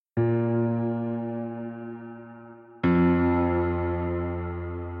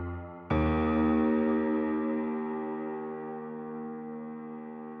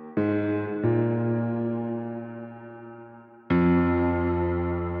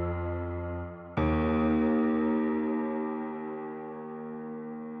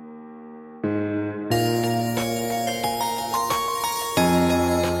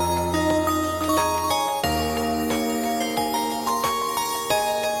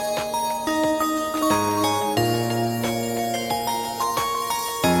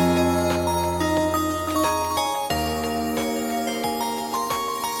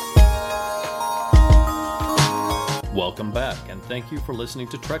Thank you for listening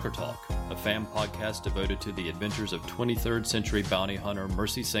to Trekker Talk, a fan podcast devoted to the adventures of 23rd century bounty hunter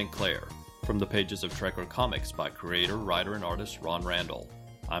Mercy St. Clair, from the pages of Trekker Comics by creator, writer, and artist Ron Randall.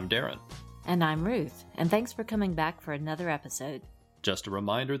 I'm Darren. And I'm Ruth, and thanks for coming back for another episode. Just a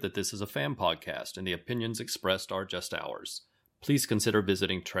reminder that this is a fan podcast, and the opinions expressed are just ours. Please consider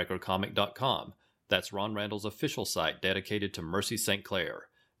visiting TrekkerComic.com. That's Ron Randall's official site dedicated to Mercy St. Clair.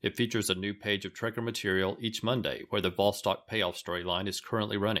 It features a new page of Trekker material each Monday, where the Volstock payoff storyline is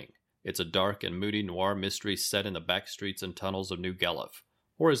currently running. It's a dark and moody noir mystery set in the back streets and tunnels of New Guelph.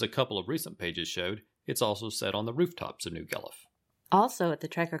 Or as a couple of recent pages showed, it's also set on the rooftops of New Guelph. Also, at the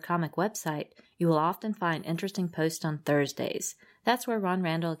Trekker Comic website, you will often find interesting posts on Thursdays. That's where Ron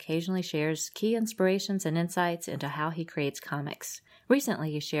Randall occasionally shares key inspirations and insights into how he creates comics.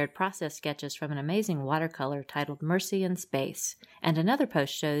 Recently, he shared process sketches from an amazing watercolor titled Mercy in Space, and another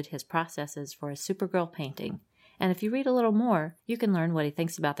post showed his processes for a Supergirl painting. And if you read a little more, you can learn what he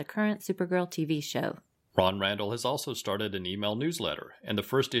thinks about the current Supergirl TV show. Ron Randall has also started an email newsletter, and the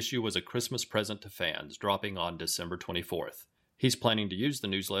first issue was a Christmas present to fans, dropping on December 24th. He's planning to use the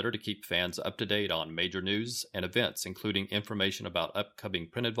newsletter to keep fans up to date on major news and events, including information about upcoming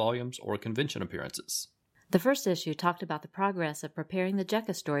printed volumes or convention appearances. The first issue talked about the progress of preparing the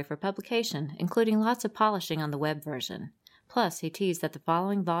Jekka story for publication, including lots of polishing on the web version. Plus, he teased that the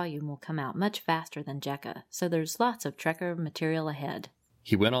following volume will come out much faster than Jekka, so there's lots of Trekker material ahead.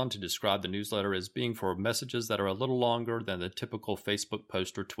 He went on to describe the newsletter as being for messages that are a little longer than the typical Facebook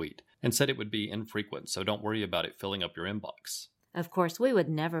post or tweet, and said it would be infrequent, so don't worry about it filling up your inbox. Of course, we would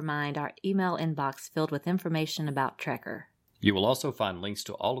never mind our email inbox filled with information about Trekker. You will also find links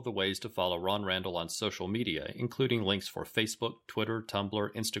to all of the ways to follow Ron Randall on social media, including links for Facebook, Twitter, Tumblr,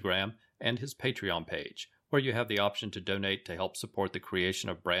 Instagram, and his Patreon page, where you have the option to donate to help support the creation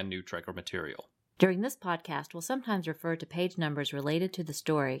of brand new Trekker material. During this podcast, we'll sometimes refer to page numbers related to the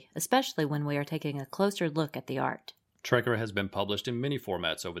story, especially when we are taking a closer look at the art. Trekker has been published in many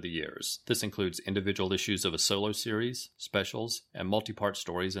formats over the years. This includes individual issues of a solo series, specials, and multi-part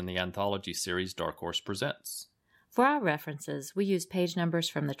stories in the anthology series Dark Horse Presents. For our references, we use page numbers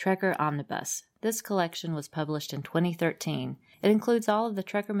from the Trekker Omnibus. This collection was published in 2013. It includes all of the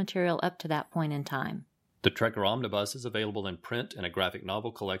Trekker material up to that point in time. The Trekker Omnibus is available in print in a graphic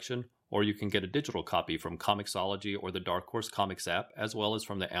novel collection, or you can get a digital copy from Comixology or the Dark Horse Comics app, as well as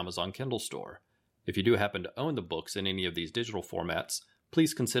from the Amazon Kindle store. If you do happen to own the books in any of these digital formats,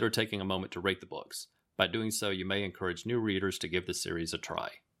 please consider taking a moment to rate the books. By doing so, you may encourage new readers to give the series a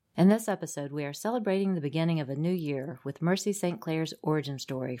try. In this episode, we are celebrating the beginning of a new year with Mercy St. Clair's origin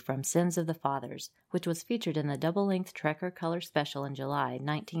story from Sins of the Fathers, which was featured in the double-length Trekker Color Special in July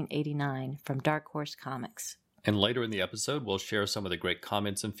 1989 from Dark Horse Comics. And later in the episode, we'll share some of the great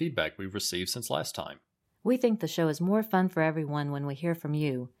comments and feedback we've received since last time. We think the show is more fun for everyone when we hear from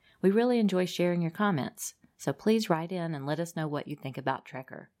you. We really enjoy sharing your comments, so please write in and let us know what you think about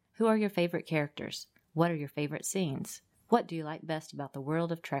Trekker. Who are your favorite characters? What are your favorite scenes? What do you like best about the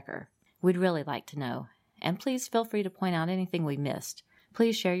world of Trekker? We'd really like to know. And please feel free to point out anything we missed.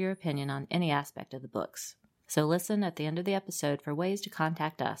 Please share your opinion on any aspect of the books. So listen at the end of the episode for ways to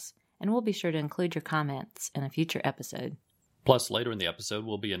contact us, and we'll be sure to include your comments in a future episode. Plus, later in the episode,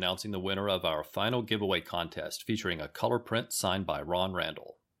 we'll be announcing the winner of our final giveaway contest featuring a color print signed by Ron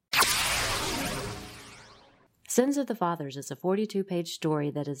Randall. Sins of the Fathers is a 42-page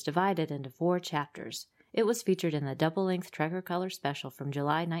story that is divided into 4 chapters. It was featured in the double-length Trekker Color Special from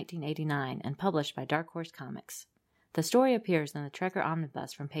July 1989 and published by Dark Horse Comics. The story appears in the Trekker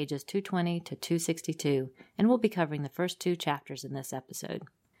Omnibus from pages 220 to 262, and we'll be covering the first 2 chapters in this episode.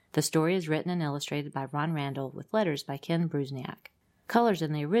 The story is written and illustrated by Ron Randall with letters by Ken Brusniak. Colors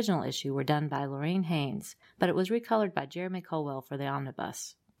in the original issue were done by Lorraine Haynes, but it was recolored by Jeremy Colwell for the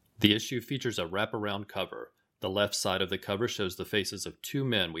Omnibus. The issue features a wraparound cover. The left side of the cover shows the faces of 2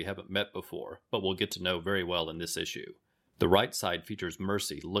 men we haven't met before, but we'll get to know very well in this issue. The right side features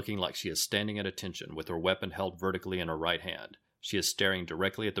Mercy looking like she is standing at attention with her weapon held vertically in her right hand. She is staring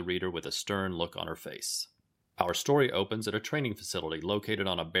directly at the reader with a stern look on her face. Our story opens at a training facility located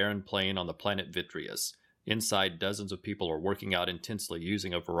on a barren plain on the planet Vitreus. Inside, dozens of people are working out intensely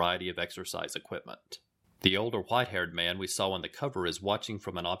using a variety of exercise equipment. The older white-haired man we saw on the cover is watching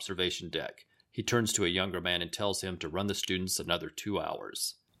from an observation deck. He turns to a younger man and tells him to run the students another 2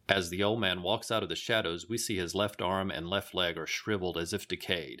 hours. As the old man walks out of the shadows, we see his left arm and left leg are shriveled as if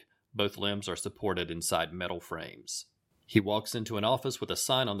decayed. Both limbs are supported inside metal frames. He walks into an office with a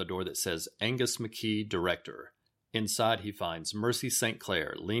sign on the door that says Angus McKee, Director. Inside he finds Mercy St.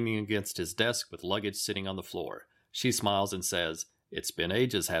 Clair leaning against his desk with luggage sitting on the floor. She smiles and says, "It's been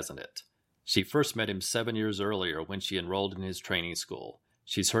ages, hasn't it?" She first met him 7 years earlier when she enrolled in his training school.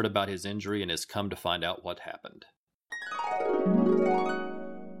 She's heard about his injury and has come to find out what happened.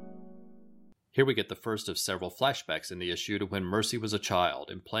 Here we get the first of several flashbacks in the issue to when Mercy was a child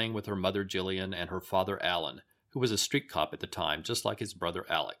and playing with her mother Jillian and her father Alan, who was a street cop at the time, just like his brother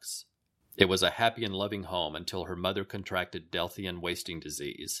Alex. It was a happy and loving home until her mother contracted Delthian wasting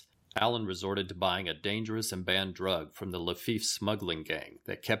disease. Alan resorted to buying a dangerous and banned drug from the Lafitte smuggling gang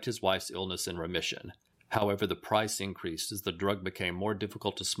that kept his wife's illness in remission. However, the price increased as the drug became more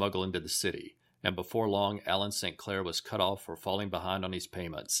difficult to smuggle into the city, and before long Alan St. Clair was cut off for falling behind on his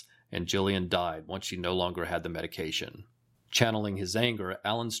payments, and Jillian died once she no longer had the medication. Channeling his anger,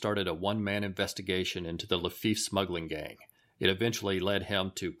 Alan started a one-man investigation into the Lafitte smuggling gang. It eventually led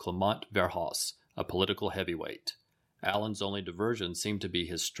him to Clement Verhos, a political heavyweight. Alan's only diversion seemed to be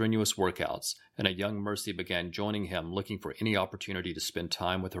his strenuous workouts, and a young Mercy began joining him looking for any opportunity to spend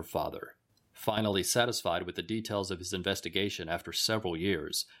time with her father. Finally satisfied with the details of his investigation after several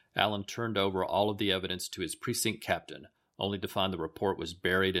years, Alan turned over all of the evidence to his precinct captain, only to find the report was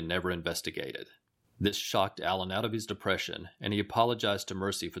buried and never investigated. This shocked Alan out of his depression, and he apologized to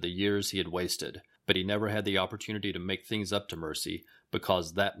Mercy for the years he had wasted, but he never had the opportunity to make things up to Mercy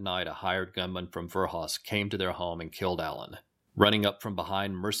because that night a hired gunman from Verhos came to their home and killed Alan. Running up from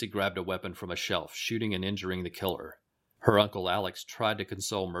behind, Mercy grabbed a weapon from a shelf, shooting and injuring the killer. Her uncle Alex tried to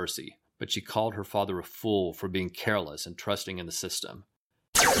console Mercy, but she called her father a fool for being careless and trusting in the system.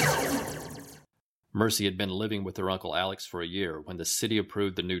 Mercy had been living with her Uncle Alex for a year when the city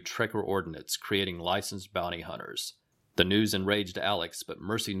approved the new Trekker Ordinance, creating licensed bounty hunters. The news enraged Alex, but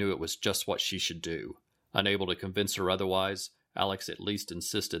Mercy knew it was just what she should do. Unable to convince her otherwise, Alex at least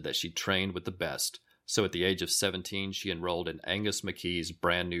insisted that she trained with the best, so at the age of 17 she enrolled in Angus McKee's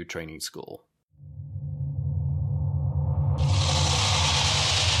brand new training school.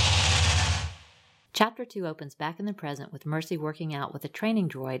 Chapter 2 opens back in the present with Mercy working out with a training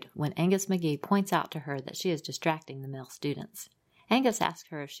droid when Angus McGee points out to her that she is distracting the male students. Angus asks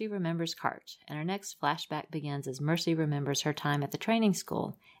her if she remembers Karch, and our next flashback begins as Mercy remembers her time at the training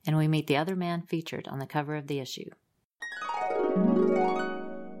school, and we meet the other man featured on the cover of the issue.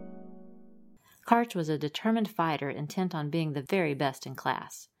 Karch was a determined fighter intent on being the very best in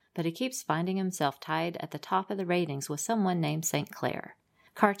class, but he keeps finding himself tied at the top of the ratings with someone named St. Clair.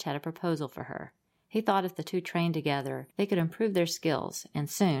 Karch had a proposal for her. He thought if the two trained together, they could improve their skills, and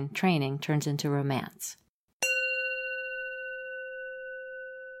soon training turns into romance.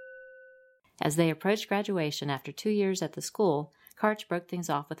 As they approached graduation after 2 years at the school, Karch broke things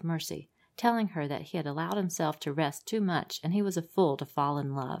off with Mercy, telling her that he had allowed himself to rest too much and he was a fool to fall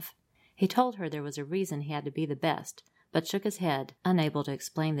in love. He told her there was a reason he had to be the best, but shook his head, unable to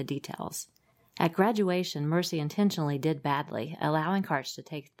explain the details. At graduation, Mercy intentionally did badly, allowing Karch to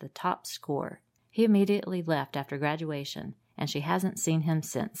take the top score. He immediately left after graduation, and she hasn't seen him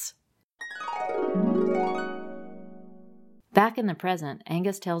since. Back in the present,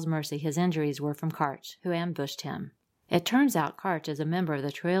 Angus tells Mercy his injuries were from Karch, who ambushed him. It turns out Karch is a member of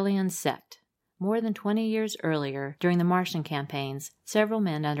the Trillian sect. More than 20 years earlier, during the Martian campaigns, several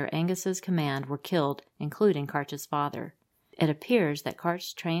men under Angus's command were killed, including Karch's father. It appears that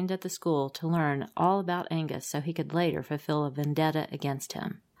Karch trained at the school to learn all about Angus so he could later fulfill a vendetta against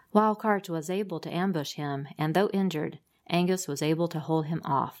him. While Karch was able to ambush him, and though injured, Angus was able to hold him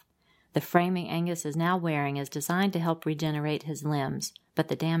off. The framing Angus is now wearing is designed to help regenerate his limbs, but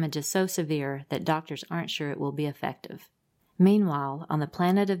the damage is so severe that doctors aren't sure it will be effective. Meanwhile, on the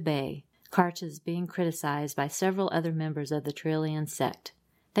planet of Bay, Karch is being criticized by several other members of the Trillian sect.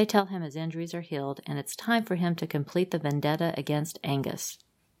 They tell him his injuries are healed, and it's time for him to complete the vendetta against Angus.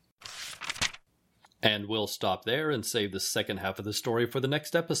 And we'll stop there and save the second half of the story for the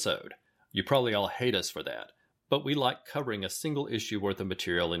next episode. You probably all hate us for that, but we like covering a single issue worth of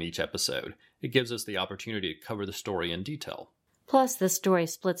material in each episode. It gives us the opportunity to cover the story in detail. Plus, this story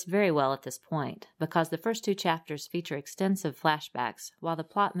splits very well at this point, because the first 2 chapters feature extensive flashbacks, while the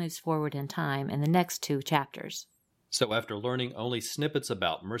plot moves forward in time in the next 2 chapters. So after learning only snippets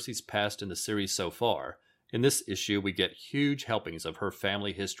about Mercy's past in the series so far, in this issue we get huge helpings of her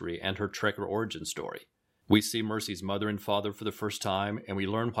family history and her Trekker origin story. We see Mercy's mother and father for the first time, and we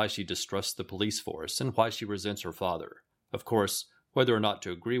learn why she distrusts the police force and why she resents her father. Of course, whether or not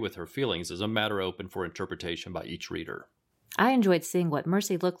to agree with her feelings is a matter open for interpretation by each reader. I enjoyed seeing what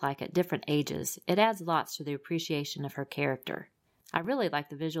Mercy looked like at different ages. It adds lots to the appreciation of her character. I really liked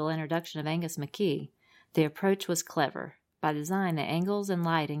the visual introduction of Angus McKee. The approach was clever. By design, the angles and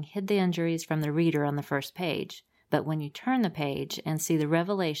lighting hid the injuries from the reader on the first page, But when you turn the page and see the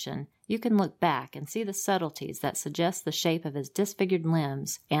revelation, you can look back and see the subtleties that suggest the shape of his disfigured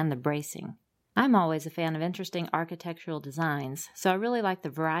limbs and the bracing. I'm always a fan of interesting architectural designs, so I really like the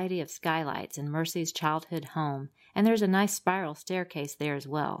variety of skylights in Mercy's childhood home, and there's a nice spiral staircase there as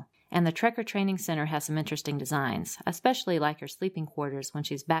well. And the Trekker Training Center has some interesting designs. I especially like her sleeping quarters when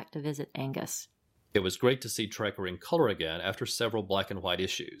she's back to visit Angus. It was great to see Trekker in color again after several black and white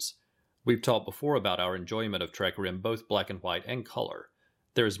issues. We've talked before about our enjoyment of Trekker in both black and white and color.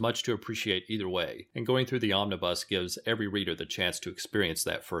 There is much to appreciate either way, and going through the omnibus gives every reader the chance to experience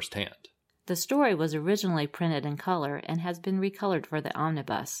that firsthand. The story was originally printed in color and has been recolored for the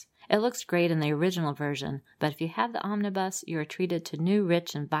omnibus. It looks great in the original version, but if you have the omnibus, you are treated to new,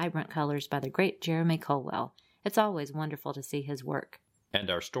 rich, and vibrant colors by the great Jeremy Colwell. It's always wonderful to see his work. And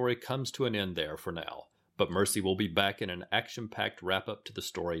our story comes to an end there for now, but Mercy will be back in an action-packed wrap-up to the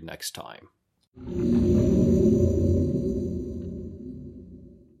story next time.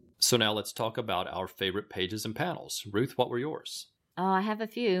 So now let's talk about our favorite pages and panels. Ruth, what were yours? Oh, I have a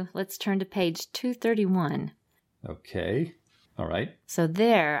few. Let's turn to page 231. Okay. All right. So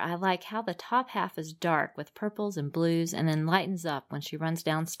there, I like how the top half is dark with purples and blues and then lightens up when she runs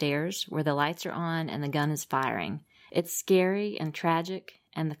downstairs where the lights are on and the gun is firing. It's scary and tragic,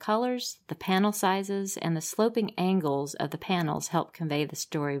 and the colors, the panel sizes, and the sloping angles of the panels help convey the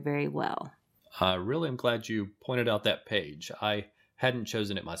story very well. I really am glad you pointed out that page. I hadn't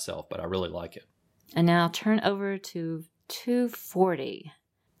chosen it myself, but I really like it. And now turn over to 240.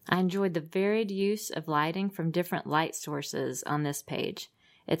 I enjoyed the varied use of lighting from different light sources on this page.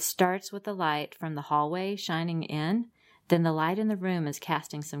 It starts with the light from the hallway shining in, then the light in the room is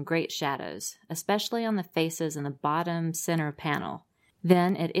casting some great shadows, especially on the faces in the bottom center panel.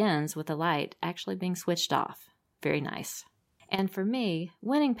 Then it ends with the light actually being switched off. Very nice. And for me,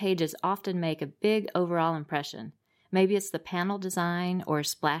 winning pages often make a big overall impression. Maybe it's the panel design or a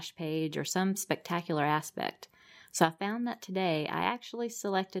splash page or some spectacular aspect. So I found that today I actually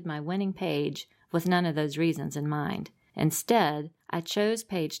selected my winning page with none of those reasons in mind. Instead, I chose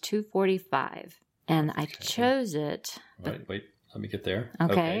page 245. And I chose it... Wait, let me get there.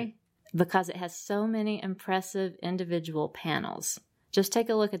 Okay. Because it has so many impressive individual panels. Just take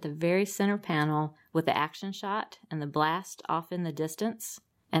a look at the very center panel with the action shot and the blast off in the distance,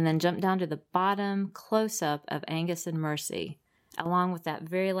 and then jump down to the bottom close-up of Angus and Mercy, along with that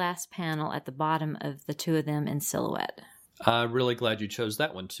very last panel at the bottom of the two of them in silhouette. I'm really glad you chose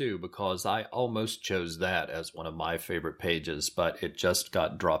that one too, because I almost chose that as one of my favorite pages, but it just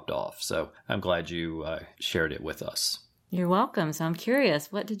got dropped off. So I'm glad you shared it with us. You're welcome. So I'm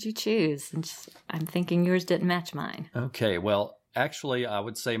curious, what did you choose? And I'm thinking yours didn't match mine. Okay, well, actually, I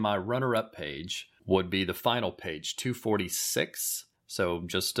would say my runner-up page would be the final page, 246. So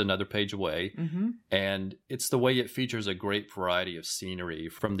just another page away. Mm-hmm. And it's the way it features a great variety of scenery,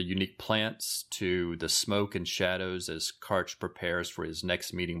 from the unique plants to the smoke and shadows as Karch prepares for his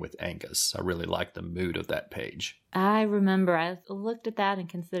next meeting with Angus. I really like the mood of that page. I remember I looked at that and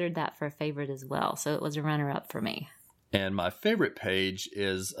considered that for a favorite as well. So it was a runner-up for me. And my favorite page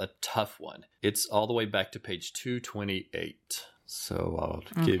is a tough one. It's all the way back to page 228. So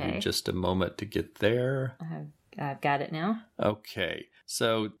I'll give you just a moment to get there. I've got it now. Okay,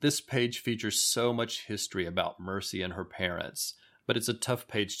 so this page features so much history about Mercy and her parents, but it's a tough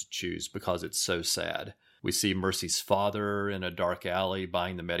page to choose because it's so sad. We see Mercy's father in a dark alley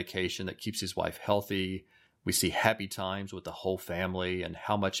buying the medication that keeps his wife healthy. We see happy times with the whole family and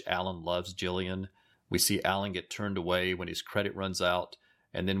how much Alan loves Jillian. We see Alan get turned away when his credit runs out,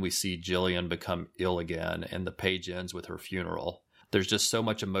 and then we see Jillian become ill again, and the page ends with her funeral. There's just so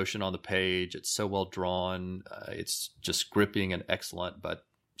much emotion on the page. It's so well drawn. It's just gripping and excellent, but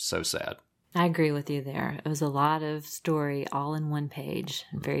so sad. I agree with you there. It was a lot of story all in one page.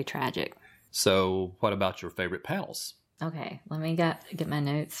 Very tragic. So what about your favorite panels? Okay, let me get my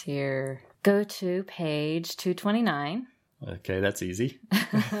notes here. Go to page 229. Okay, that's easy.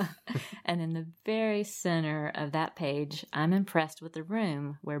 And in the very center of that page, I'm impressed with the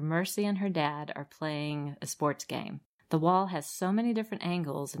room where Mercy and her dad are playing a sports game. The wall has so many different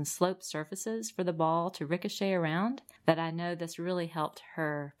angles and sloped surfaces for the ball to ricochet around that I know this really helped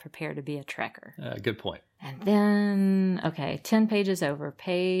her prepare to be a trekker. Good point. And then, 10 pages over,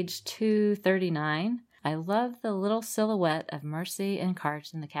 page 239. I love the little silhouette of Mercy and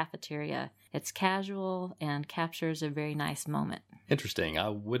Karch in the cafeteria. It's casual and captures a very nice moment. Interesting. I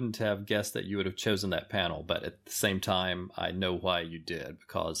wouldn't have guessed that you would have chosen that panel, but at the same time, I know why you did,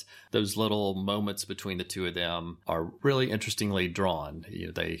 because those little moments between the two of them are really interestingly drawn.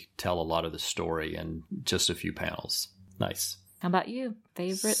 They tell a lot of the story in just a few panels. Nice. How about you?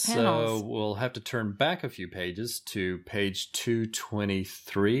 Favorite So panels? we'll have to turn back a few pages to page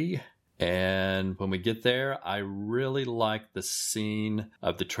 223. And when we get there, I really like the scene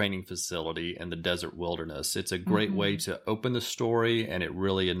of the training facility in the desert wilderness. It's a great way to open the story, and it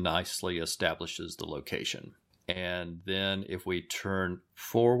really nicely establishes the location. And then if we turn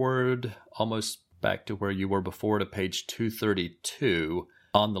forward, almost back to where you were before, to page 232,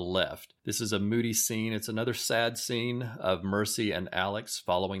 on the left, this is a moody scene. It's another sad scene of Mercy and Alex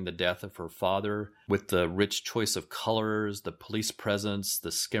following the death of her father, with the rich choice of colors, the police presence,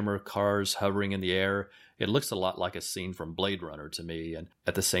 the skimmer cars hovering in the air. It looks a lot like a scene from Blade Runner to me, and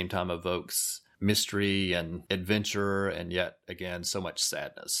at the same time evokes mystery and adventure, and yet again so much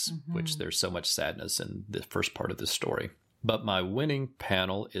sadness, which there's so much sadness in the first part of this story. But my winning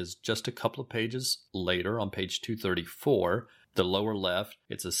panel is just a couple of pages later on page 234. The lower left,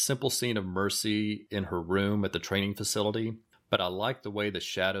 it's a simple scene of Mercy in her room at the training facility, but I like the way the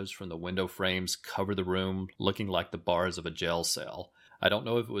shadows from the window frames cover the room, looking like the bars of a jail cell. I don't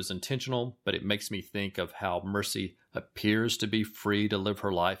know if it was intentional, but it makes me think of how Mercy appears to be free to live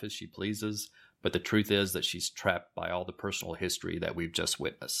her life as she pleases, but the truth is that she's trapped by all the personal history that we've just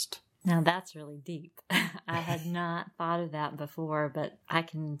witnessed. Now that's really deep. I had not thought of that before, but I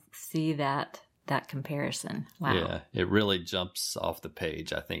can see that comparison. Wow. Yeah, it really jumps off the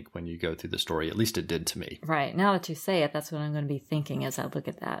page, I think, when you go through the story. At least it did to me. Right. Now that you say it, that's what I'm going to be thinking as I look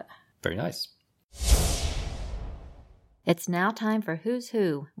at that. Very nice. It's now time for Who's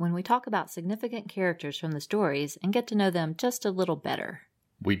Who, when we talk about significant characters from the stories and get to know them just a little better.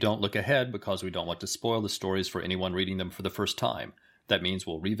 We don't look ahead because we don't want to spoil the stories for anyone reading them for the first time. That means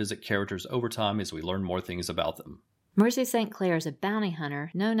we'll revisit characters over time as we learn more things about them. Mercy St. Clair is a bounty hunter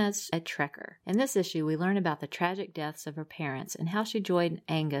known as a trekker. In this issue, we learn about the tragic deaths of her parents and how she joined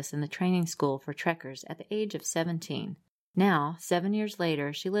Angus in the training school for trekkers at the age of 17. Now, 7 years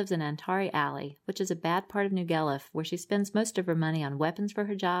later, she lives in Antari Alley, which is a bad part of New Guelph, where she spends most of her money on weapons for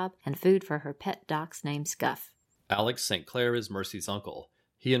her job and food for her pet dachshund named Scuff. Alex St. Clair is Mercy's uncle.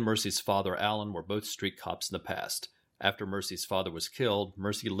 He and Mercy's father, Alan, were both street cops in the past. After Mercy's father was killed,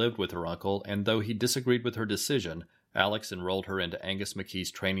 Mercy lived with her uncle, and though he disagreed with her decision, Alex enrolled her into Angus McKee's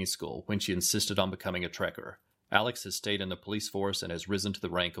training school when she insisted on becoming a trekker. Alex has stayed in the police force and has risen to the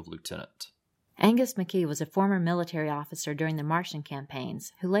rank of lieutenant. Angus McKee was a former military officer during the Martian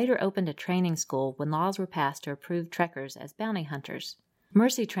campaigns, who later opened a training school when laws were passed to approve trekkers as bounty hunters.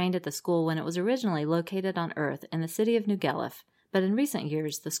 Mercy trained at the school when it was originally located on Earth in the city of New Guelph, but in recent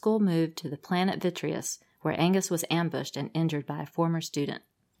years the school moved to the planet Vitreus, where Angus was ambushed and injured by a former student.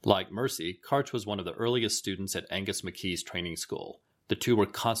 Like Mercy, Karch was one of the earliest students at Angus McKee's training school. The two were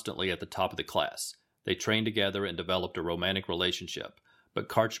constantly at the top of the class. They trained together and developed a romantic relationship, but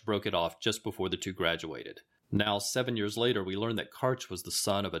Karch broke it off just before the two graduated. Now, 7 years later, we learn that Karch was the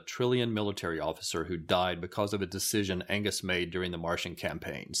son of a Trillian military officer who died because of a decision Angus made during the Martian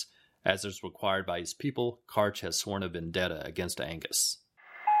campaigns. As is required by his people, Karch has sworn a vendetta against Angus.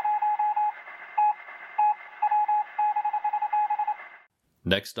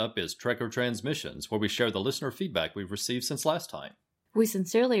 Next up is Trekker Transmissions, where we share the listener feedback we've received since last time. We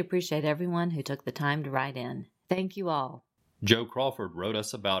sincerely appreciate everyone who took the time to write in. Thank you all. Joe Crawford wrote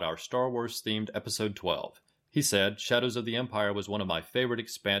us about our Star Wars-themed Episode 12. He said, Shadows of the Empire was one of my favorite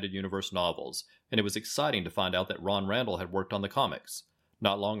expanded universe novels, and it was exciting to find out that Ron Randall had worked on the comics.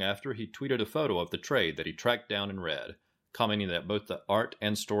 Not long after, he tweeted a photo of the trade that he tracked down and read, commenting that both the art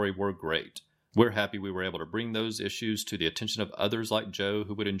and story were great. We're happy we were able to bring those issues to the attention of others like Joe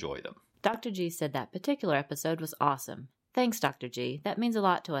who would enjoy them. Dr. G said that particular episode was awesome. Thanks, Dr. G. That means a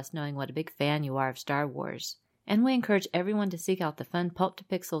lot to us knowing what a big fan you are of Star Wars. And we encourage everyone to seek out the fun Pulp to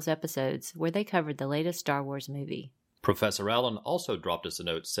Pixels episodes where they covered the latest Star Wars movie. Professor Allen also dropped us a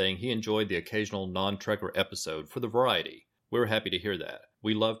note saying he enjoyed the occasional non-Trekker episode for the variety. We're happy to hear that.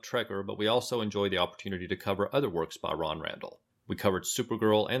 We love Trekker, but we also enjoy the opportunity to cover other works by Ron Randall. We covered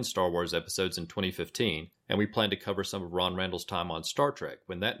Supergirl and Star Wars episodes in 2015, and we plan to cover some of Ron Randall's time on Star Trek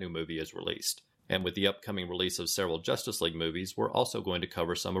when that new movie is released. And with the upcoming release of several Justice League movies, we're also going to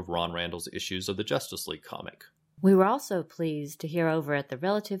cover some of Ron Randall's issues of the Justice League comic. We were also pleased to hear over at the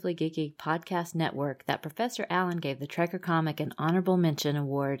Relatively Geeky Podcast Network that Professor Allen gave the Trekker comic an honorable mention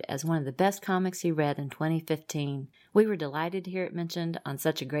award as one of the best comics he read in 2015. We were delighted to hear it mentioned on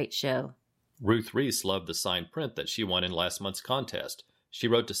such a great show. Ruth Reese loved the signed print that she won in last month's contest. She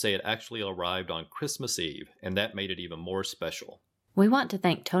wrote to say it actually arrived on Christmas Eve, and that made it even more special. We want to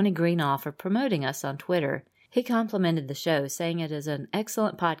thank Tony Greenall for promoting us on Twitter. He complimented the show, saying it is an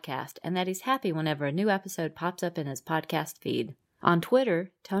excellent podcast and that he's happy whenever a new episode pops up in his podcast feed. On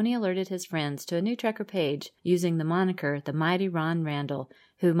Twitter, Tony alerted his friends to a new Trekker page using the moniker The Mighty Ron Randall,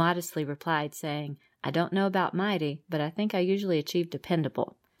 who modestly replied saying, "I don't know about mighty, but I think I usually achieve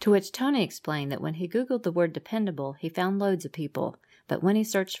dependable." To which Tony explained that when he Googled the word dependable, he found loads of people, but when he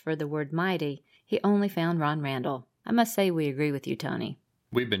searched for the word mighty, he only found Ron Randall. I must say we agree with you, Tony.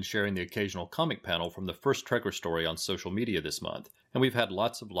 We've been sharing the occasional comic panel from the first Trekker story on social media this month, and we've had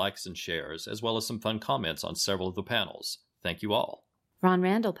lots of likes and shares, as well as some fun comments on several of the panels. Thank you all. Ron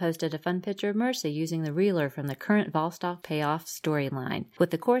Randall posted a fun picture of Mercy using the reeler from the current Volstock Payoff storyline,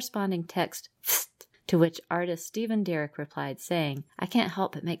 with the corresponding text, "Psst," to which artist Stephen Derrick replied saying, "I can't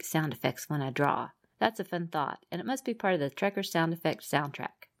help but make sound effects when I draw. That's a fun thought, and it must be part of the Trekker sound effect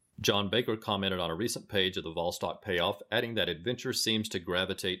soundtrack." John Baker commented on a recent page of the Volstock Payoff, adding that adventure seems to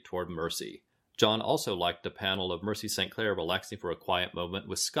gravitate toward Mercy. John also liked a panel of Mercy St. Clair relaxing for a quiet moment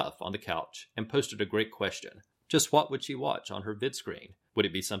with Scuff on the couch, and posted a great question. Just what would she watch on her vid screen? Would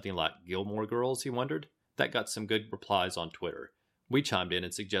it be something like Gilmore Girls, he wondered? That got some good replies on Twitter. We chimed in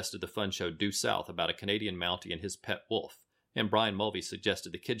and suggested the fun show Due South about a Canadian Mountie and his pet wolf, and Brian Mulvey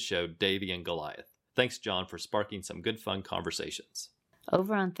suggested the kids show Davy and Goliath. Thanks, John, for sparking some good fun conversations.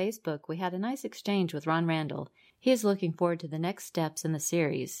 Over on Facebook, we had a nice exchange with Ron Randall. He is looking forward to the next steps in the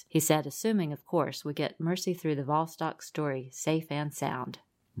series, he said, assuming, of course, we get Mercy through the Volstock story safe and sound.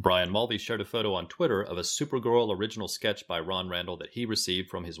 Brian Mulvey shared a photo on Twitter of a Supergirl original sketch by Ron Randall that he received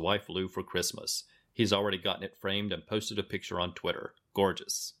from his wife Lou for Christmas. He's already gotten it framed and posted a picture on Twitter.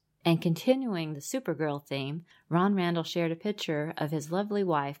 Gorgeous. And continuing the Supergirl theme, Ron Randall shared a picture of his lovely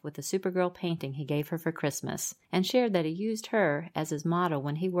wife with the Supergirl painting he gave her for Christmas, and shared that he used her as his model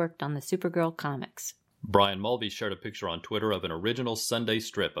when he worked on the Supergirl comics. Brian Mulvey shared a picture on Twitter of an original Sunday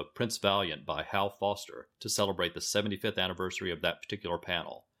strip of Prince Valiant by Hal Foster to celebrate the 75th anniversary of that particular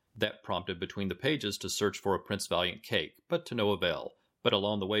panel. That prompted Between the Pages to search for a Prince Valiant cake, but to no avail. But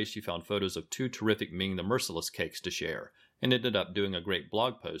along the way she found photos of 2 terrific Ming the Merciless cakes to share, and ended up doing a great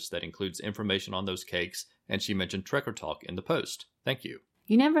blog post that includes information on those cakes, and she mentioned Trekker Talk in the post. Thank you.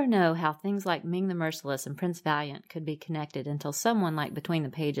 You never know how things like Ming the Merciless and Prince Valiant could be connected until someone like Between the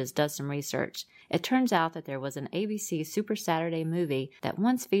Pages does some research. It turns out that there was an ABC Super Saturday movie that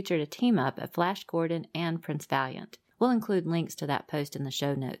once featured a team-up of Flash Gordon and Prince Valiant. We'll include links to that post in the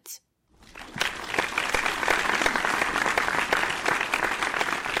show notes.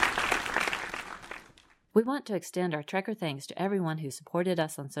 We want to extend our Trekker thanks to everyone who supported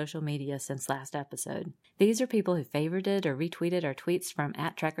us on social media since last episode. These are people who favorited or retweeted our tweets from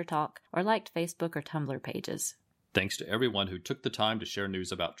 @TrekkerTalk or liked Facebook or Tumblr pages. Thanks to everyone who took the time to share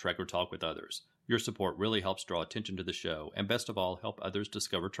news about Trekker Talk with others. Your support really helps draw attention to the show, and best of all, help others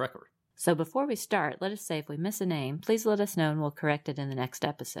discover Trekker. So before we start, let us say if we miss a name, please let us know and we'll correct it in the next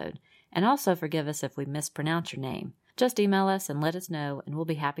episode. And also forgive us if we mispronounce your name. Just email us and let us know, and we'll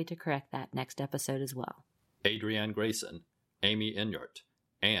be happy to correct that next episode as well. Adrienne Grayson, Amy Enyart,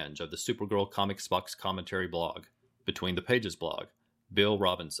 Ange of the Supergirl Comics Box Commentary blog, Between the Pages blog, Bill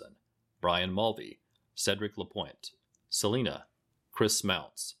Robinson, Brian Mulvey, Cedric Lapointe, Selena, Chris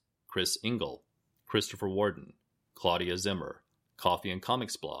Mounts, Chris Engel, Christopher Warden, Claudia Zimmer, Coffee and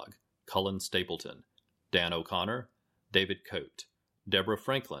Comics blog, Cullen Stapleton, Dan O'Connor, David Coate, Deborah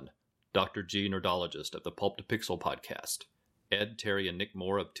Franklin, Dr. G. Nerdologist of the Pulp to Pixel podcast, Ed, Terry, and Nick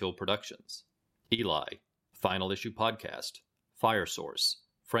Moore of Till Productions, Eli, Final Issue Podcast, Fire Source,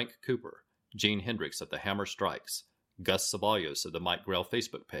 Frank Cooper, Gene Hendricks of The Hammer Strikes, Gus Ceballos of the Mike Grell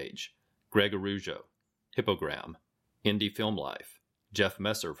Facebook page, Greg Arujo, Hippogram, Indie Film Life, Jeff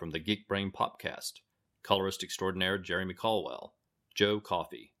Messer from the Geek Brain Popcast, colorist extraordinaire Jeremy Caldwell, Joe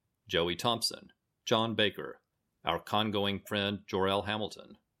Coffey, Joey Thompson, John Baker, our congoing friend Jor-El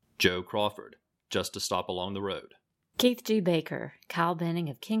Hamilton, Joe Crawford, Just a Stop Along the Road, Keith G. Baker, Kyle Benning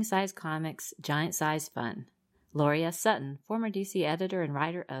of King Size Comics, Giant Size Fun, Laurie S. Sutton, former DC editor and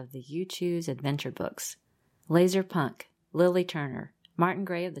writer of the You Choose adventure books, Laser Punk, Lily Turner, Martin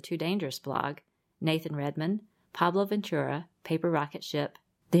Gray of the Too Dangerous blog, Nathan Redmond, Pablo Ventura, Paper Rocket Ship,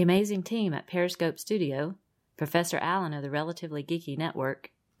 the amazing team at Periscope Studio, Professor Allen of the Relatively Geeky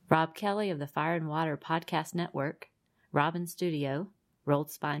Network, Rob Kelly of the Fire and Water Podcast Network, Robin Studio,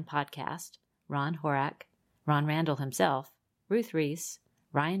 Rolled Spine Podcast, Ron Horak, Ron Randall himself, Ruth Reese,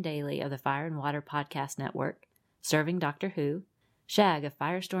 Ryan Daly of the Fire and Water Podcast Network, Serving Doctor Who, Shag of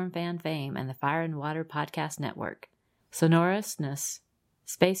Firestorm fan fame and the Fire and Water Podcast Network, Sonorousness,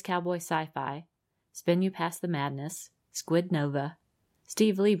 Space Cowboy Sci-Fi, Spin You Past the Madness, Squid Nova,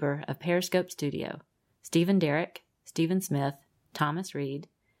 Steve Lieber of Periscope Studio, Stephen Derrick, Stephen Smith, Thomas Reed,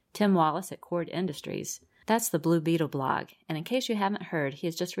 Tim Wallace at Cord Industries. That's the Blue Beetle blog, and in case you haven't heard, he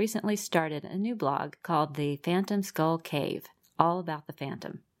has just recently started a new blog called The Phantom Skull Cave. all about the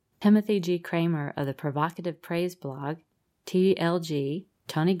Phantom. Timothy G. Kramer of the Provocative Praise blog, TLG,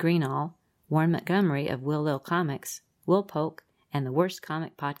 Tony Greenall, Warren Montgomery of Will Lil Comics, Will Polk, and the Worst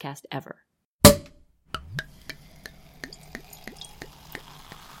Comic Podcast Ever.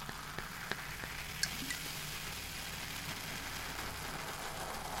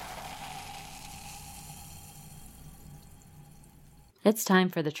 It's time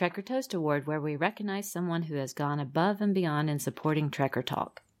for the Trekker Toast Award, where we recognize someone who has gone above and beyond in supporting Trekker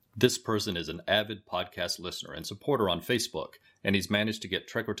Talk. This person is an avid podcast listener and supporter on Facebook, and he's managed to get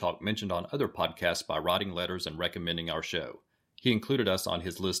Trekker Talk mentioned on other podcasts by writing letters and recommending our show. He included us on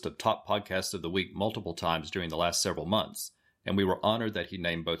his list of top podcasts of the week multiple times during the last several months, and we were honored that he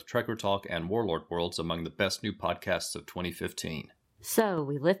named both Trekker Talk and Warlord Worlds among the best new podcasts of 2015. So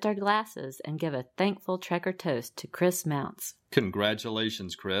we lift our glasses and give a thankful Trekker toast to Chris Mounts.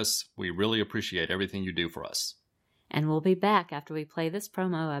 Congratulations, Chris. We really appreciate everything you do for us. And we'll be back after we play this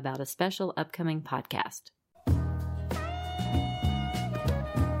promo about a special upcoming podcast.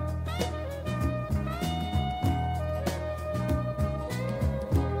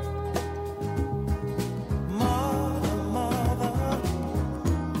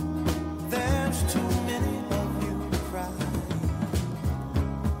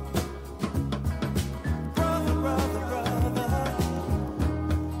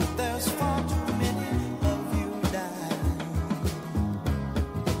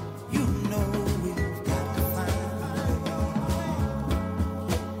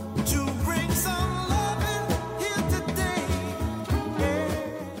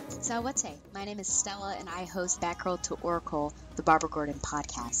 My name is Stella, and I host Batgirl to Oracle, the Barbara Gordon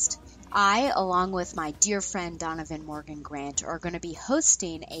podcast. I, along with my dear friend Donovan Morgan Grant, are going to be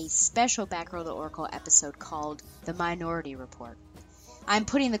hosting a special Batgirl to Oracle episode called The Minority Report. I'm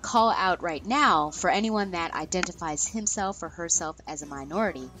putting the call out right now for anyone that identifies himself or herself as a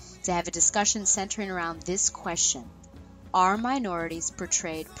minority to have a discussion centering around this question: are minorities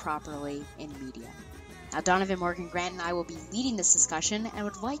portrayed properly in media? Now, Donovan Morgan Grant and I will be leading this discussion and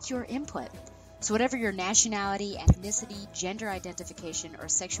would like your input. So whatever your nationality, ethnicity, gender identification, or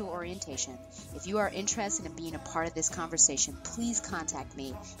sexual orientation, if you are interested in being a part of this conversation, please contact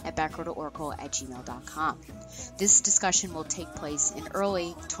me at backrotoracle@gmail.com. This discussion will take place in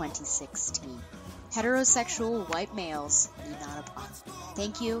early 2016. Heterosexual white males need not apply.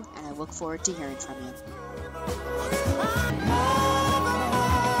 Thank you, and I look forward to hearing from you.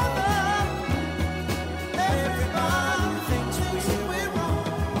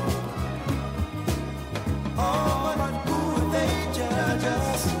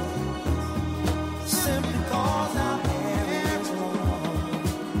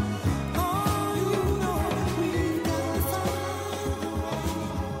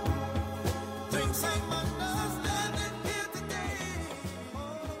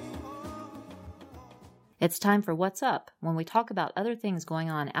 It's time for What's Up, when we talk about other things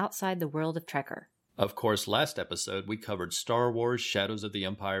going on outside the world of Trekker. Of course, last episode we covered Star Wars Shadows of the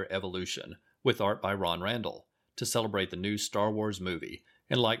Empire Evolution, with art by Ron Randall, to celebrate the new Star Wars movie,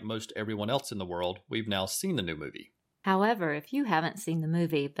 and like most everyone else in the world, we've now seen the new movie. However, if you haven't seen the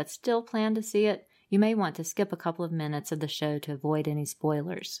movie but still plan to see it, you may want to skip a couple of minutes of the show to avoid any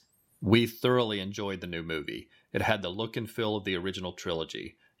spoilers. We thoroughly enjoyed the new movie. It had the look and feel of the original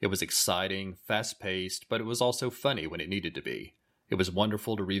trilogy. It was exciting, fast-paced, but it was also funny when it needed to be. It was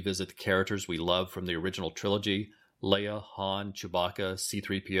wonderful to revisit the characters we loved from the original trilogy: Leia, Han, Chewbacca,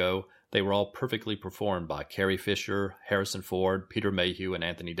 C-3PO. They were all perfectly performed by Carrie Fisher, Harrison Ford, Peter Mayhew, and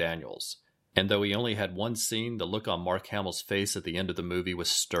Anthony Daniels. And though he only had one scene, the look on Mark Hamill's face at the end of the movie was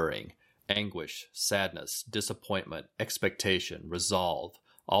stirring. Anguish, sadness, disappointment, expectation, resolve,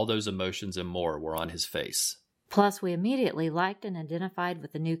 all those emotions and more were on his face. Plus, we immediately liked and identified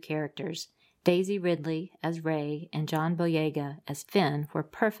with the new characters. Daisy Ridley as Rey and John Boyega as Finn were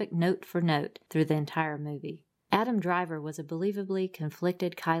perfect note for note through the entire movie. Adam Driver was a believably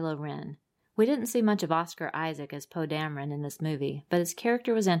conflicted Kylo Ren. We didn't see much of Oscar Isaac as Poe Dameron in this movie, but his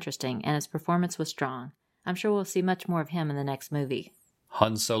character was interesting and his performance was strong. I'm sure we'll see much more of him in the next movie.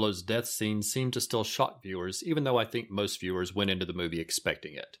 Han Solo's death scene seemed to still shock viewers, even though I think most viewers went into the movie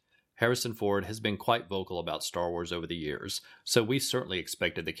expecting it. Harrison Ford has been quite vocal about Star Wars over the years, so we certainly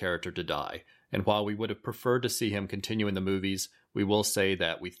expected the character to die, and while we would have preferred to see him continue in the movies, we will say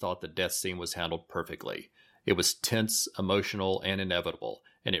that we thought the death scene was handled perfectly. It was tense, emotional, and inevitable,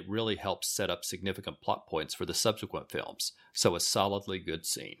 and it really helped set up significant plot points for the subsequent films, so a solidly good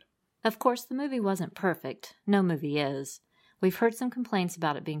scene. Of course, the movie wasn't perfect. No movie is. We've heard some complaints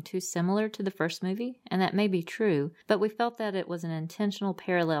about it being too similar to the first movie, and that may be true, but we felt that it was an intentional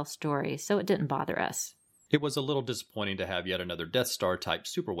parallel story, so it didn't bother us. It was a little disappointing to have yet another Death Star-type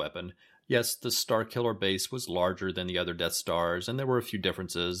superweapon. Yes, the Starkiller base was larger than the other Death Stars, and there were a few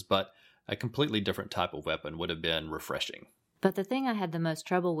differences, but a completely different type of weapon would have been refreshing. But the thing I had the most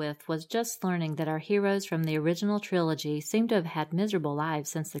trouble with was just learning that our heroes from the original trilogy seem to have had miserable lives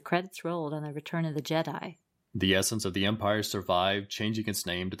since the credits rolled on the Return of the Jedi. The essence of the Empire survived, changing its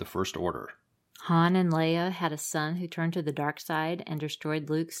name to the First Order. Han and Leia had a son who turned to the dark side and destroyed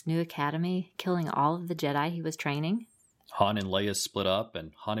Luke's new academy, killing all of the Jedi he was training. Han and Leia split up,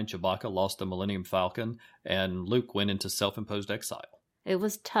 and Han and Chewbacca lost the Millennium Falcon, and Luke went into self-imposed exile. It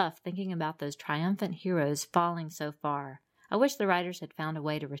was tough thinking about those triumphant heroes falling so far. I wish the writers had found a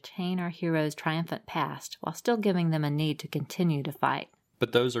way to retain our heroes' triumphant past while still giving them a need to continue to fight.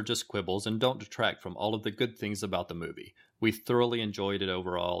 But those are just quibbles and don't detract from all of the good things about the movie. We thoroughly enjoyed it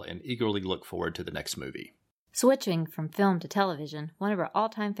overall and eagerly look forward to the next movie. Switching from film to television, one of our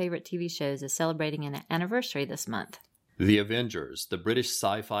all-time favorite TV shows is celebrating an anniversary this month. The Avengers, the British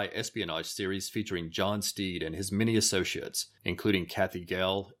sci-fi espionage series featuring John Steed and his many associates, including Kathy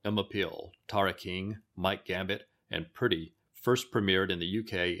Gale, Emma Peel, Tara King, Mike Gambit, and Purdy, first premiered in the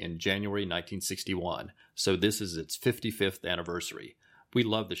UK in January 1961, so this is its 55th anniversary. We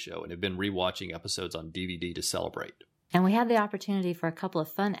love the show and have been rewatching episodes on DVD to celebrate. And we had the opportunity for a couple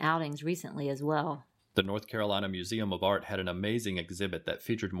of fun outings recently as well. The North Carolina Museum of Art had an amazing exhibit that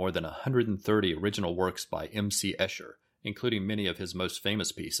featured more than 130 original works by M.C. Escher, including many of his most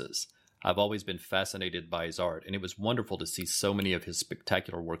famous pieces. I've always been fascinated by his art, and it was wonderful to see so many of his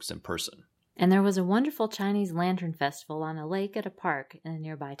spectacular works in person. And there was a wonderful Chinese lantern festival on a lake at a park in a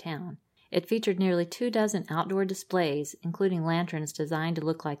nearby town. It featured nearly 24 outdoor displays, including lanterns designed to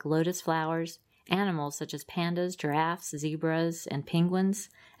look like lotus flowers, animals such as pandas, giraffes, zebras, and penguins,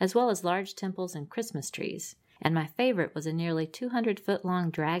 as well as large temples and Christmas trees. And my favorite was a nearly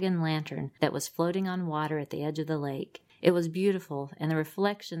 200-foot-long dragon lantern that was floating on water at the edge of the lake. It was beautiful, and the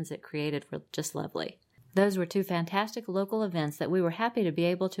reflections it created were just lovely. Those were two fantastic local events that we were happy to be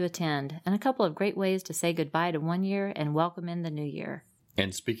able to attend, and a couple of great ways to say goodbye to one year and welcome in the new year.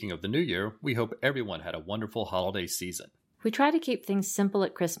 And speaking of the new year, we hope everyone had a wonderful holiday season. We try to keep things simple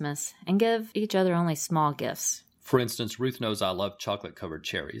at Christmas and give each other only small gifts. For instance, Ruth knows I love chocolate-covered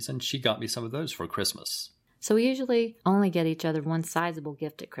cherries, and she got me some of those for Christmas. So we usually only get each other one sizable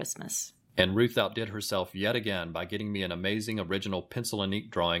gift at Christmas. And Ruth outdid herself yet again by getting me an amazing original pencil and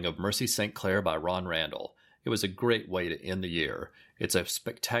ink drawing of Mercy St. Clair by Ron Randall. It was a great way to end the year. It's a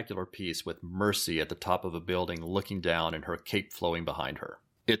spectacular piece with Mercy at the top of a building looking down and her cape flowing behind her.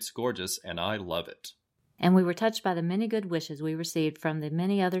 It's gorgeous, and I love it. And we were touched by the many good wishes we received from the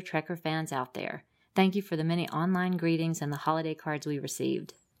many other Trekker fans out there. Thank you for the many online greetings and the holiday cards we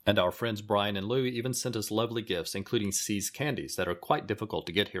received. And our friends Brian and Lou even sent us lovely gifts, including See's candies that are quite difficult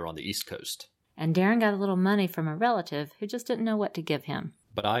to get here on the East Coast. And Darren got a little money from a relative who just didn't know what to give him.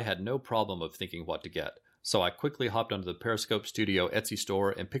 But I had no problem of thinking what to get. So I quickly hopped onto the Periscope Studio Etsy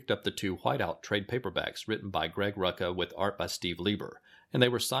store and picked up the 2 Whiteout trade paperbacks written by Greg Rucka with art by Steve Lieber. And they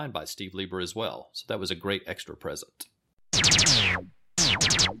were signed by Steve Lieber as well, so that was a great extra present.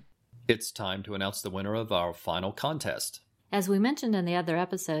 It's time to announce the winner of our final contest. As we mentioned in the other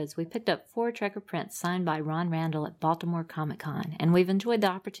episodes, we picked up 4 Trekker prints signed by Ron Randall at Baltimore Comic-Con, and we've enjoyed the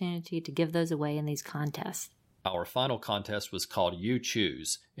opportunity to give those away in these contests. Our final contest was called You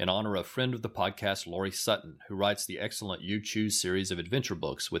Choose, in honor of friend of the podcast Lori Sutton, who writes the excellent You Choose series of adventure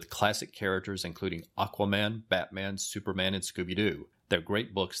books with classic characters including Aquaman, Batman, Superman, and Scooby-Doo. They're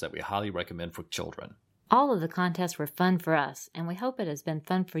great books that we highly recommend for children. All of the contests were fun for us, and we hope it has been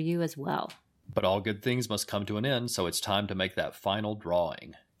fun for you as well. But all good things must come to an end, so it's time to make that final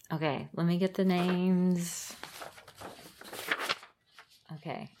drawing. Okay, let me get the names.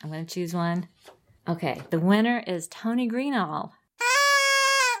 Okay, I'm going to choose one. Okay, the winner is Tony Greenall.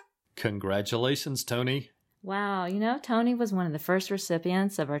 Congratulations, Tony. Wow, Tony was one of the first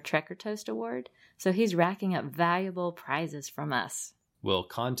recipients of our Trekker Toast Award, so he's racking up valuable prizes from us. We'll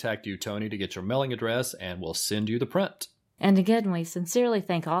contact you, Tony, to get your mailing address, and we'll send you the print. And again, we sincerely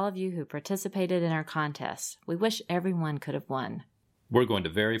thank all of you who participated in our contest. We wish everyone could have won. We're going to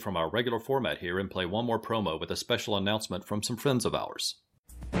vary from our regular format here and play one more promo with a special announcement from some friends of ours.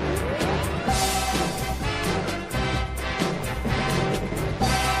 I'm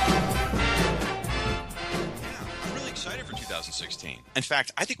really excited for 2016. In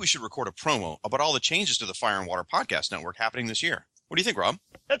fact, I think we should record a promo about all the changes to the Fire and Water Podcast Network happening this year. What do you think, Rob?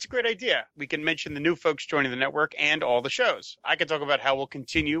 That's a great idea. We can mention the new folks joining the network and all the shows. I can talk about how we'll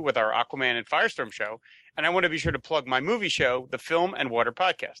continue with our Aquaman and Firestorm show, and I want to be sure to plug my movie show, the Film and Water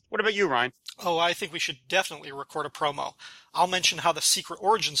Podcast. What about you, Ryan? Oh, I think we should definitely record a promo. I'll mention how the Secret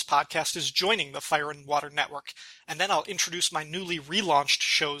Origins podcast is joining the Fire and Water Network, and then I'll introduce my newly relaunched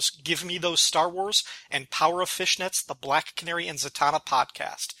shows Give Me Those Star Wars and Power of Fishnets, the Black Canary and Zatanna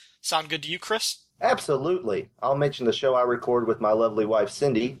podcast. Sound good to you, Chris? Absolutely. I'll mention the show I record with my lovely wife,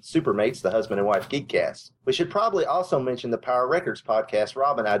 Cindy, Supermates, the husband and wife Geekcast. We should probably also mention the Power Records podcast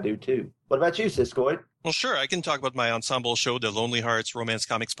Rob and I do, too. What about you, Siskoid? Well, sure. I can talk about my ensemble show, the Lonely Hearts Romance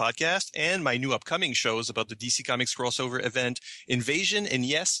Comics Podcast, and my new upcoming shows about the DC Comics crossover event, Invasion, and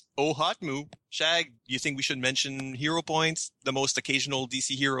yes, Oh Hot Moo. Shag, you think we should mention Hero Points, the most occasional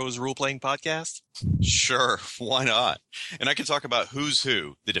DC Heroes role-playing podcast? Sure, why not? And I can talk about Who's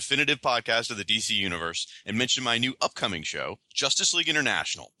Who, the definitive podcast of the DC Universe, and mention my new upcoming show, Justice League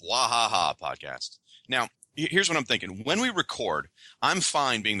International, Wahaha podcast. Now, here's what I'm thinking. When we record, I'm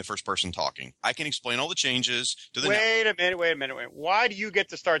fine being the first person talking. I can explain all the changes to the Wait a minute. Why do you get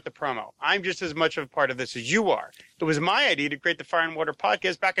to start the promo? I'm just as much of a part of this as you are. It was my idea to create the Fire and Water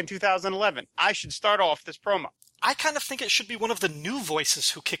podcast back in 2011. I should start off this promo. I kind of think it should be one of the new voices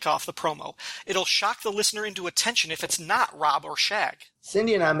who kick off the promo. It'll shock the listener into attention if it's not Rob or Shag.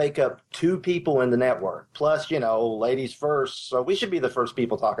 Cindy and I make up 2 people in the network, plus, ladies first, so we should be the first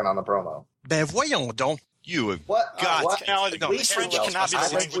people talking on the promo. Ben voyons donc. You have got what? French cannot be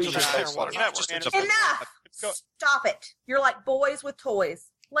the language of the Fire and Water Network. Enough! Stop it. You're like boys with toys.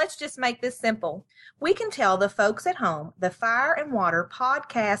 Let's just make this simple. We can tell the folks at home the Fire and Water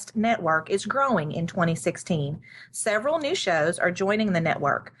Podcast Network is growing in 2016. Several new shows are joining the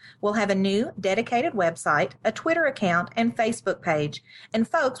network. We'll have a new dedicated website, a Twitter account, and Facebook page, and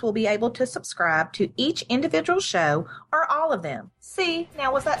folks will be able to subscribe to each individual show or all of them. See,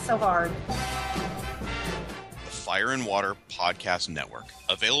 now was that so hard? Fire and Water Podcast Network.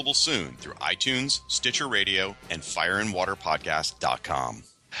 Available soon through iTunes, Stitcher Radio, and fireandwaterpodcast.com.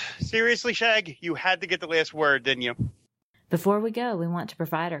 Seriously, Shag, you had to get the last word, didn't you? Before we go, we want to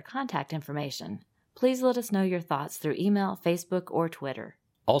provide our contact information. Please let us know your thoughts through email, Facebook, or Twitter.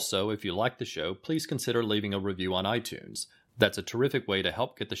 Also, if you like the show, please consider leaving a review on iTunes. That's a terrific way to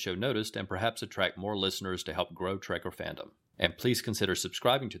help get the show noticed and perhaps attract more listeners to help grow Trekker fandom. And please consider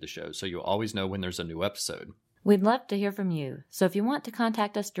subscribing to the show so you'll always know when there's a new episode. We'd love to hear from you, so if you want to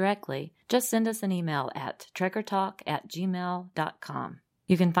contact us directly, just send us an email at trekkertalk@gmail.com.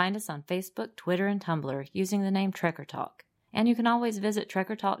 You can find us on Facebook, Twitter, and Tumblr using the name Trekker Talk. And you can always visit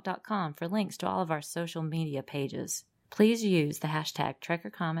trekkertalk.com for links to all of our social media pages. Please use the hashtag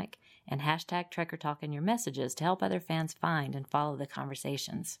TrekkerComic and hashtag TrekkerTalk in your messages to help other fans find and follow the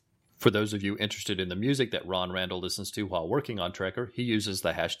conversations. For those of you interested in the music that Ron Randall listens to while working on Trekker, he uses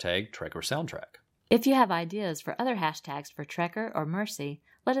the hashtag TrekkerSoundtrack. If you have ideas for other hashtags for Trekker or Mercy,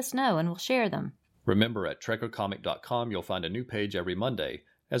 let us know and we'll share them. Remember, at trekkercomic.com you'll find a new page every Monday,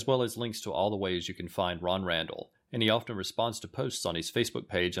 as well as links to all the ways you can find Ron Randall, and he often responds to posts on his Facebook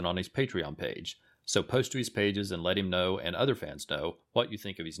page and on his Patreon page. So post to his pages and let him know, and other fans know, what you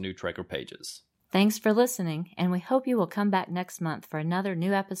think of his new Trekker pages. Thanks for listening, and we hope you will come back next month for another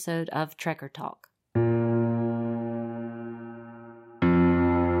new episode of Trekker Talk.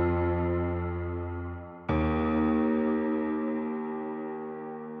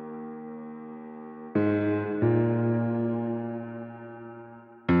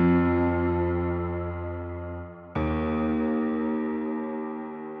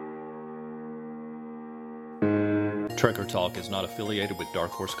 Trekker Talk is not affiliated with Dark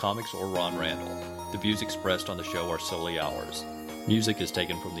Horse Comics or Ron Randall. The views expressed on the show are solely ours. Music is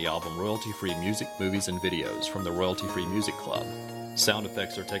taken from the album Royalty-Free Music, Movies, and Videos from the Royalty-Free Music Club. Sound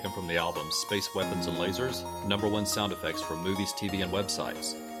effects are taken from the albums Space Weapons and Lasers, #1 sound effects from movies, TV, and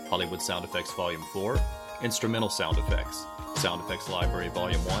websites, Hollywood Sound Effects Volume 4, Instrumental Sound Effects, Sound Effects Library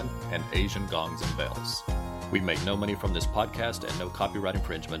Volume 1, and Asian Gongs and Bells. We make no money from this podcast and no copyright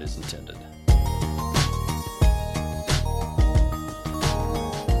infringement is intended.